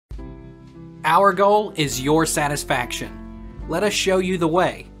Our goal is your satisfaction. Let us show you the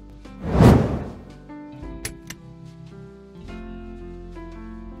way.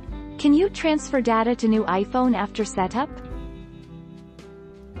 Can you transfer data to new iPhone after setup?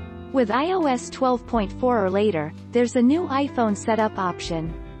 With iOS 12.4 or later, there's a new iPhone setup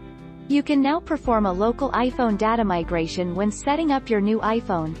option. You can now perform a local iPhone data migration when setting up your new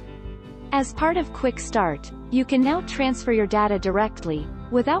iPhone. As part of Quick Start, you can now transfer your data directly,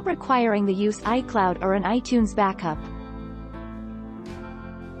 without requiring the use iCloud or an iTunes backup.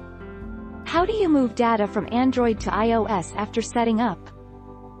 How do you move data from Android to iOS after setting up?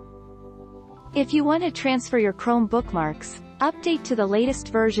 If you want to transfer your Chrome bookmarks, update to the latest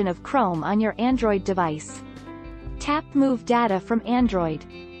version of Chrome on your Android device. Tap Move Data from Android.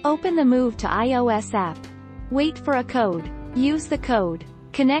 Open the Move to iOS app. Wait for a code. Use the code.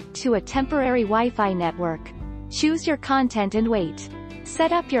 Connect to a temporary Wi-Fi network. Choose your content and wait.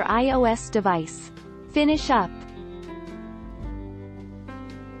 Set up your iOS device. Finish up.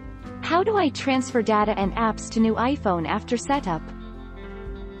 How do I transfer data and apps to new iPhone after setup?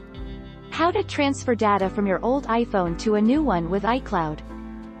 How to transfer data from your old iPhone to a new one with iCloud.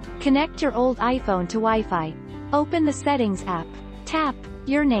 Connect your old iPhone to Wi-Fi. Open the Settings app. Tap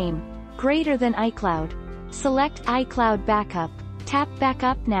Your Name, greater than iCloud. Select iCloud Backup. Tap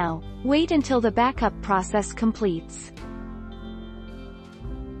Backup now. Wait until the backup process completes.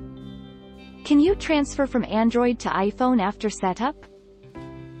 Can you transfer from Android to iPhone after setup?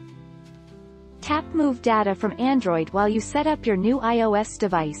 Tap Move Data from Android while you set up your new iOS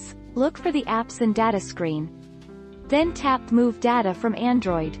device. Look for the Apps and Data screen. Then tap Move Data from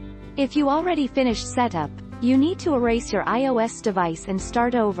Android. If you already finished setup, you need to erase your iOS device and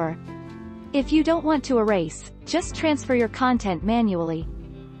start over. If you don't want to erase, just transfer your content manually.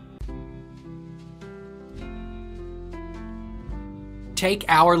 Take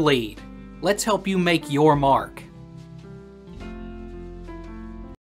our lead. Let's help you make your mark.